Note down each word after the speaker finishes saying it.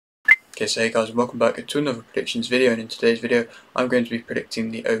Okay, so hey guys, welcome back to another predictions video, and in today's video I'm going to be predicting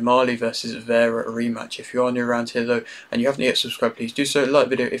the O'Malley versus Vera rematch. If you are new around here though and you haven't yet subscribed, please do so, like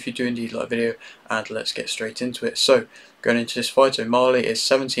the video if you do indeed like the video, and let's get straight into it. So going into this fight, O'Malley is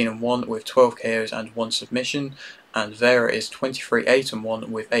 17-1 with 12 KOs and 1 submission, and Vera is 23-8-1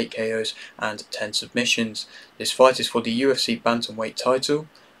 with 8 KOs and 10 submissions. This fight is for the UFC bantamweight title.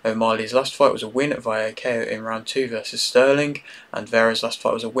 O'Malley's last fight was a win via KO in round 2 versus Sterling, and Vera's last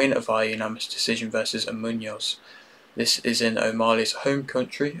fight was a win via unanimous decision versus Munoz. This is in O'Malley's home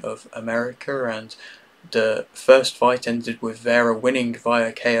country of America, and the first fight ended with Vera winning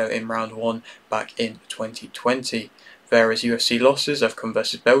via KO in round 1 back in 2020. Vera's UFC losses have come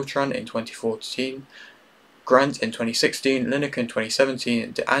versus Beltran in 2014, Grant in 2016, Lineker in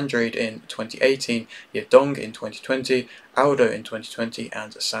 2017, De Andrade in 2018, Yadong in 2020, Aldo in 2020,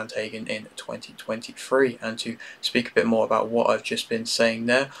 and Sandhagen in 2023. And to speak a bit more about what I've just been saying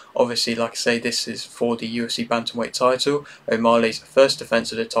there, obviously, like I say, this is for the UFC bantamweight title. O'Malley's first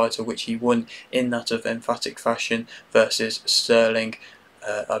defence of the title, which he won in that of emphatic fashion versus Sterling,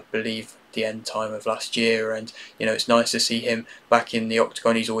 I believe the end time of last year. And you know, it's nice to see him back in the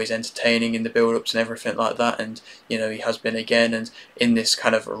octagon. He's always entertaining in the build-ups and everything like that, and you know, he has been again. And in this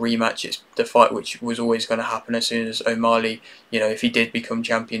kind of rematch, it's the fight which was always going to happen as soon as O'Malley, you know, if he did become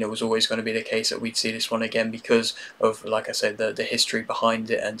champion, it was always going to be the case that we'd see this one again because of, like I said, the history behind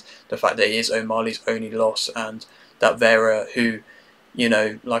it and the fact that it is O'Malley's only loss, and that Vera, who, you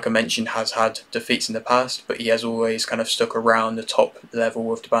know, like I mentioned, has had defeats in the past, but he has always kind of stuck around the top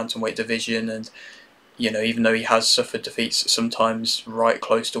level of the bantamweight division. And you know, even though he has suffered defeats sometimes right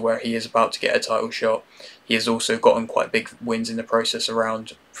close to where he is about to get a title shot, he has also gotten quite big wins in the process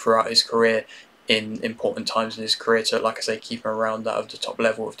around throughout his career in important times in his career to, like I say, keep him around that of the top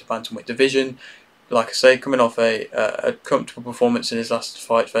level of the bantamweight division. Like I say, coming off a comfortable performance in his last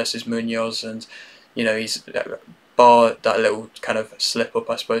fight versus Munoz, and you know, he's bar that little kind of slip up,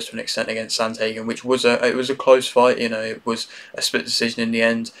 I suppose, to an extent against Sandhagen, which was a close fight. You know, it was a split decision in the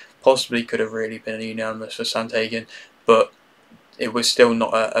end. Possibly could have really been a unanimous for Sandhagen, but it was still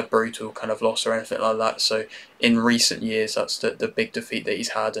not a brutal kind of loss or anything like that. So in recent years, that's the big defeat that he's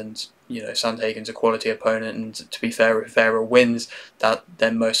had, and you know, Sandhagen's a quality opponent, and to be fair, if Vera wins, that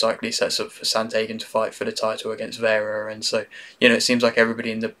then most likely sets up for Sandhagen to fight for the title against Vera. And so, you know, it seems like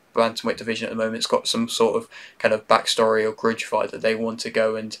everybody in the bantamweight division at the moment's got some sort of kind of backstory or grudge fight that they want to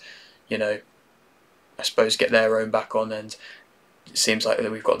go and, you know, I suppose get their own back on, and it seems like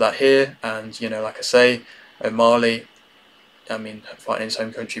that we've got that here. And you know, like I say, O'Malley, I mean, fighting in his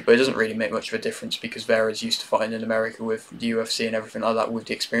home country, but it doesn't really make much of a difference because Vera's used to fighting in America with the UFC and everything like that, with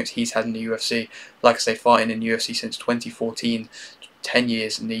the experience he's had in the UFC. Like I say, fighting in the UFC since 2014, 10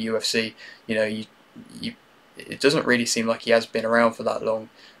 years in the UFC, you know, it doesn't really seem like he has been around for that long,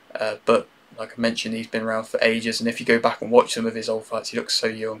 but like I mentioned, he's been around for ages, and if you go back and watch some of his old fights, he looks so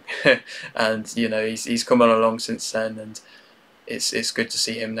young. And you know, he's come on along since then, and it's good to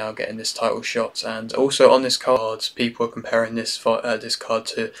see him now getting this title shot. And also on this card, people are comparing this fight, this card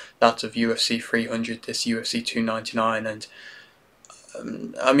to that of UFC 300, this UFC 299, and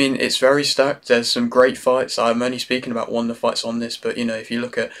I mean, it's very stacked. There's some great fights. I'm only speaking about one of the fights on this, but you know, if you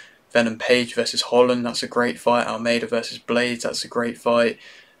look at Venom Page versus Holland, that's a great fight. Almeida versus Blades, that's a great fight.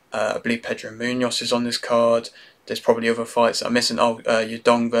 I believe Pedro Munoz is on this card. There's probably other fights that I'm missing.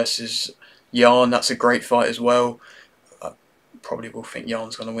 Yadong versus Yarn, that's a great fight as well. Probably will think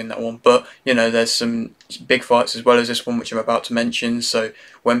Yarn's going to win that one, but you know, there's some big fights as well as this one which I'm about to mention. So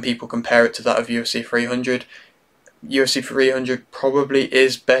when people compare it to that of UFC 300, UFC 300 probably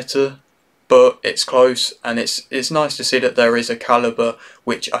is better, but it's close, and it's nice to see that there is a calibre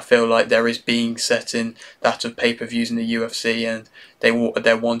which I feel like there is being set in that of pay-per-views in the UFC, and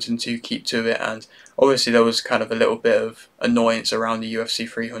they're wanting to keep to it. And obviously there was kind of a little bit of annoyance around the UFC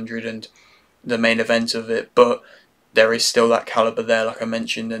 300 and the main event of it, but there is still that calibre there, like I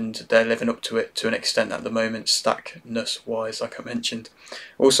mentioned, and they're living up to it to an extent at the moment, stackness-wise, like I mentioned.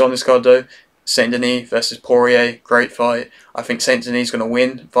 Also on this card though, Saint Denis versus Poirier, great fight. I think Saint Denis is going to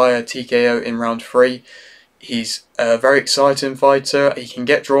win via TKO in round 3. He's a very exciting fighter. He can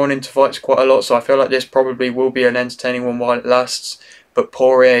get drawn into fights quite a lot, so I feel like this probably will be an entertaining one while it lasts. But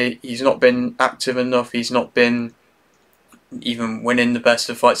Poirier, he's not been active enough. He's not been even winning the best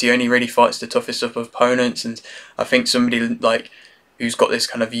of fights. He only really fights the toughest of opponents, and I think somebody like who's got this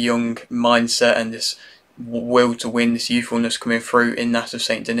kind of young mindset and this will to win, this youthfulness coming through in that of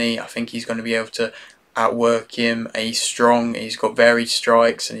Saint Denis, I think he's going to be able to outwork him. He's strong, he's got varied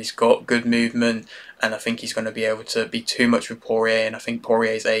strikes, and he's got good movement, and I think he's going to be able to be too much for Poirier, and I think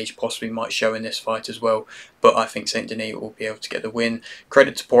Poirier's age possibly might show in this fight as well, but I think Saint Denis will be able to get the win.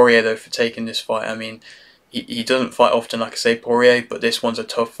 Credit to Poirier though for taking this fight. I mean, he doesn't fight often, like I say, Poirier, but this one's a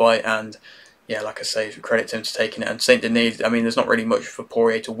tough fight, and yeah, like I say, credit to him for taking it. And Saint Denis, I mean, there's not really much for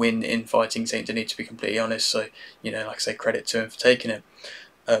Poirier to win in fighting Saint Denis, to be completely honest, so, you know, like I say, credit to him for taking it.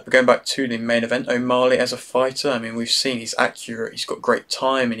 But going back to the main event, O'Malley as a fighter, I mean, we've seen he's accurate, he's got great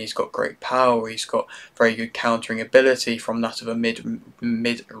time, and he's got great power, he's got very good countering ability from that of a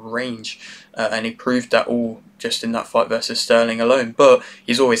mid-range, and he proved that all just in that fight versus Sterling alone, but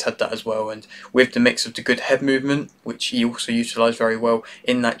he's always had that as well, and with the mix of the good head movement, which he also utilised very well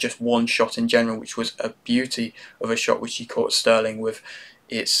in that just one shot in general, which was a beauty of a shot which he caught Sterling with.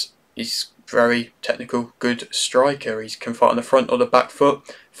 He's very technical, good striker. He can fight on the front or the back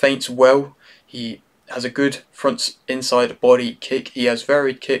foot, feints well. He has a good front inside body kick. He has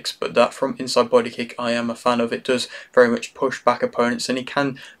varied kicks, but that front inside body kick I am a fan of. It does very much push back opponents, and he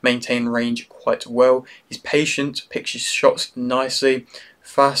can maintain range quite well. He's patient, picks his shots nicely,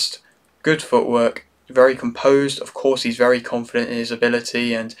 fast, good footwork, very composed. Of course, he's very confident in his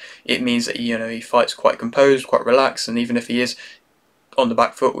ability, and it means that he fights quite composed, quite relaxed, and even if he is on the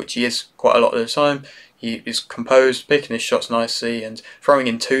back foot, which he is quite a lot of the time, he is composed, picking his shots nicely and throwing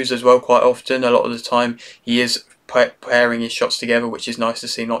in twos as well quite often. A lot of the time he is pairing his shots together, which is nice to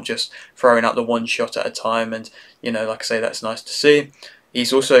see, not just throwing out the one shot at a time, and like I say, that's nice to see.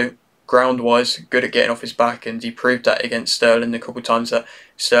 He's also ground-wise good at getting off his back, and he proved that against Sterling a couple of times that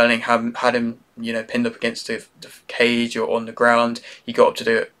Sterling had him pinned up against the cage or on the ground. He got up to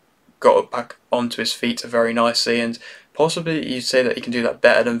do it, got back onto his feet very nicely, and possibly you'd say that he can do that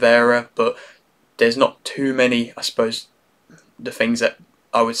better than Vera, but there's not too many, I suppose, the things that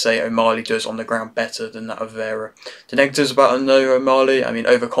I would say O'Malley does on the ground better than that of Vera. The negatives about O'Malley, I mean,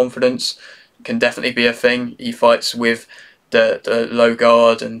 overconfidence can definitely be a thing. He fights with the low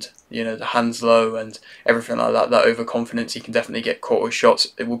guard and the hands low and everything like that. That overconfidence, he can definitely get caught with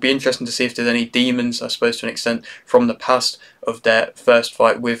shots. It will be interesting to see if there's any demons, I suppose, to an extent, from the past of their first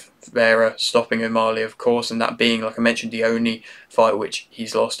fight with Vera stopping O'Malley, of course, and that being, like I mentioned, the only fight which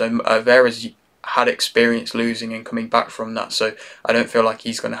he's lost. Vera's had experience losing and coming back from that, so I don't feel like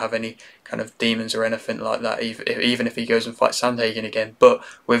he's going to have any kind of demons or anything like that, even if he goes and fights Sandhagen again. But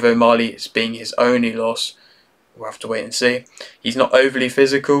with O'Malley, it's being his only loss, we'll have to wait and see. He's not overly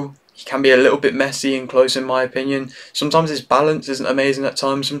physical. He can be a little bit messy and close in my opinion. Sometimes his balance isn't amazing at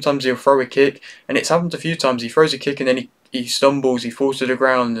times. Sometimes he'll throw a kick, and it's happened a few times. He throws a kick and then he stumbles, he falls to the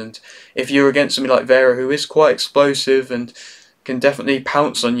ground, and if you're against somebody like Vera, who is quite explosive and can definitely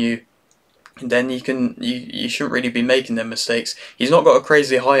pounce on you, then you shouldn't really be making them mistakes. He's not got a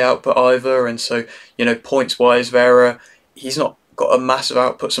crazy high output either, and so points wise, Vera, he's not got a massive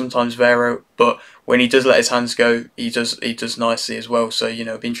output sometimes, Vera, but when he does let his hands go, he does nicely as well. So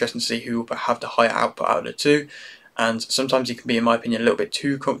it'll be interesting to see who will have the higher output out of the two. And sometimes he can be, in my opinion, a little bit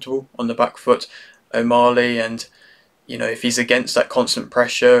too comfortable on the back foot, O'Malley, and if he's against that constant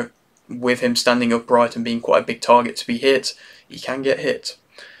pressure with him standing upright and being quite a big target to be hit, he can get hit.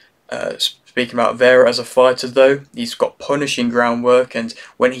 Speaking about Vera as a fighter though, he's got punishing groundwork, and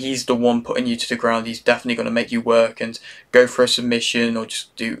when he's the one putting you to the ground, he's definitely going to make you work and go for a submission or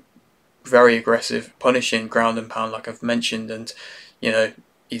just do very aggressive punishing ground and pound like I've mentioned, and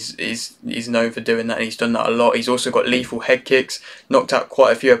he's known for doing that, and he's done that a lot. He's also got lethal head kicks, knocked out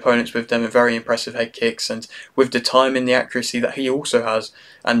quite a few opponents with them, and very impressive head kicks, and with the time and the accuracy that he also has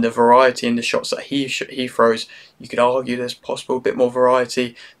and the variety in the shots that he throws, you could argue there's possible a bit more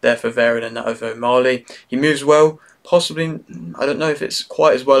variety there for Vera than that of O'Malley. He moves well, possibly, I don't know if it's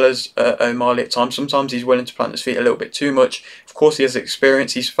quite as well as O'Malley at times. Sometimes he's willing to plant his feet a little bit too much. Of course he has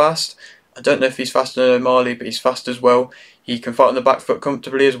experience, he's fast. I don't know if he's faster than O'Malley, but he's fast as well. He can fight on the back foot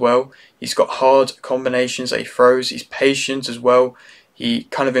comfortably as well. He's got hard combinations that he throws. He's patient as well. He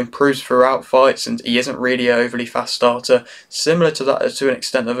kind of improves throughout fights, and he isn't really an overly fast starter, similar to that to an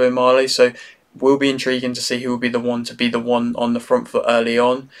extent of O'Malley. So will be intriguing to see who will be the one on the front foot early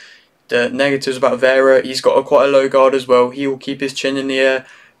on. The negatives about Vera, he's got quite a low guard as well. He will keep his chin in the air,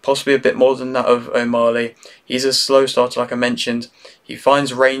 possibly a bit more than that of O'Malley. He's a slow starter, like I mentioned. He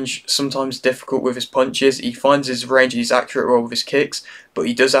finds range sometimes difficult with his punches. He finds his range and he's accurate well with his kicks, but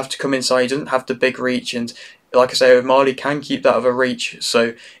he does have to come inside. He doesn't have the big reach, and like I say, O'Malley can keep that of a reach.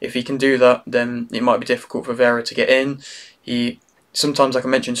 So if he can do that, then it might be difficult for Vera to get in. He sometimes, like I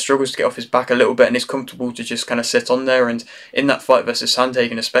mentioned, struggles to get off his back a little bit and is comfortable to just kind of sit on there. And in that fight versus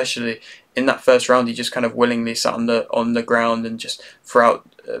Sandhagen, especially in that first round, he just kind of willingly sat on the ground and just throughout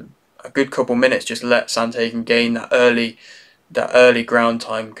a good couple minutes just let Sandhagen gain that early ground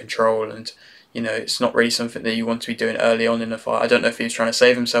time control. And you know, it's not really something that you want to be doing early on in a fight. I don't know if he was trying to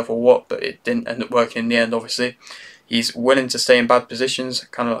save himself or what, but it didn't end up working in the end, obviously. He's willing to stay in bad positions,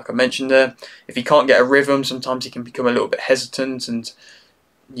 kind of like I mentioned there. If he can't get a rhythm, sometimes he can become a little bit hesitant, and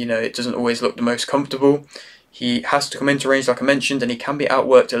you know, it doesn't always look the most comfortable. He has to come into range, like I mentioned, and he can be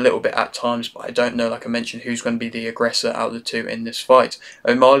outworked a little bit at times, but I don't know, like I mentioned, who's going to be the aggressor out of the two in this fight.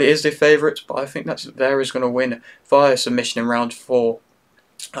 O'Malley is the favourite, but I think that Vera's going to win via submission in round 4.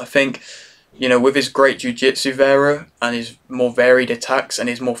 I think, you know, with his great jiu-jitsu, Vera, and his more varied attacks and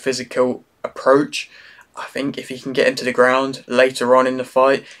his more physical approach, I think if he can get into the ground later on in the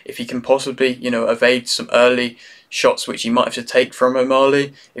fight, if he can possibly, you know, evade some early shots which he might have to take from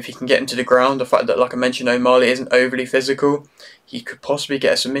O'Malley, if he can get into the ground, the fact that, like I mentioned, O'Malley isn't overly physical, he could possibly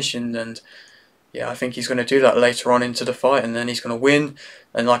get a submission, and yeah, I think he's going to do that later on into the fight, and then he's going to win.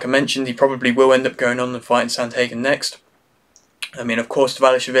 And like I mentioned, he probably will end up going on and fighting Sandhagen next. I mean, of course,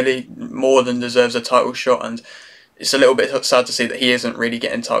 Dvalishvili more than deserves a title shot, and it's a little bit sad to see that he isn't really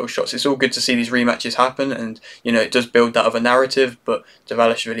getting title shots. It's all good to see these rematches happen, and you know, it does build that other narrative, but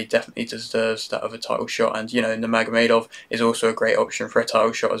Dvalishvili definitely deserves that other title shot, and you know, Nurmagomedov is also a great option for a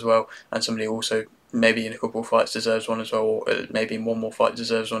title shot as well, and somebody also maybe in a couple of fights deserves one as well, or maybe in one more fight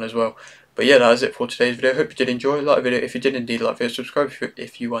deserves one as well. But yeah, that is it for today's video. Hope you did enjoy. Like the video if you did indeed, like the video, subscribe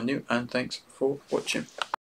if you are new, and thanks for watching.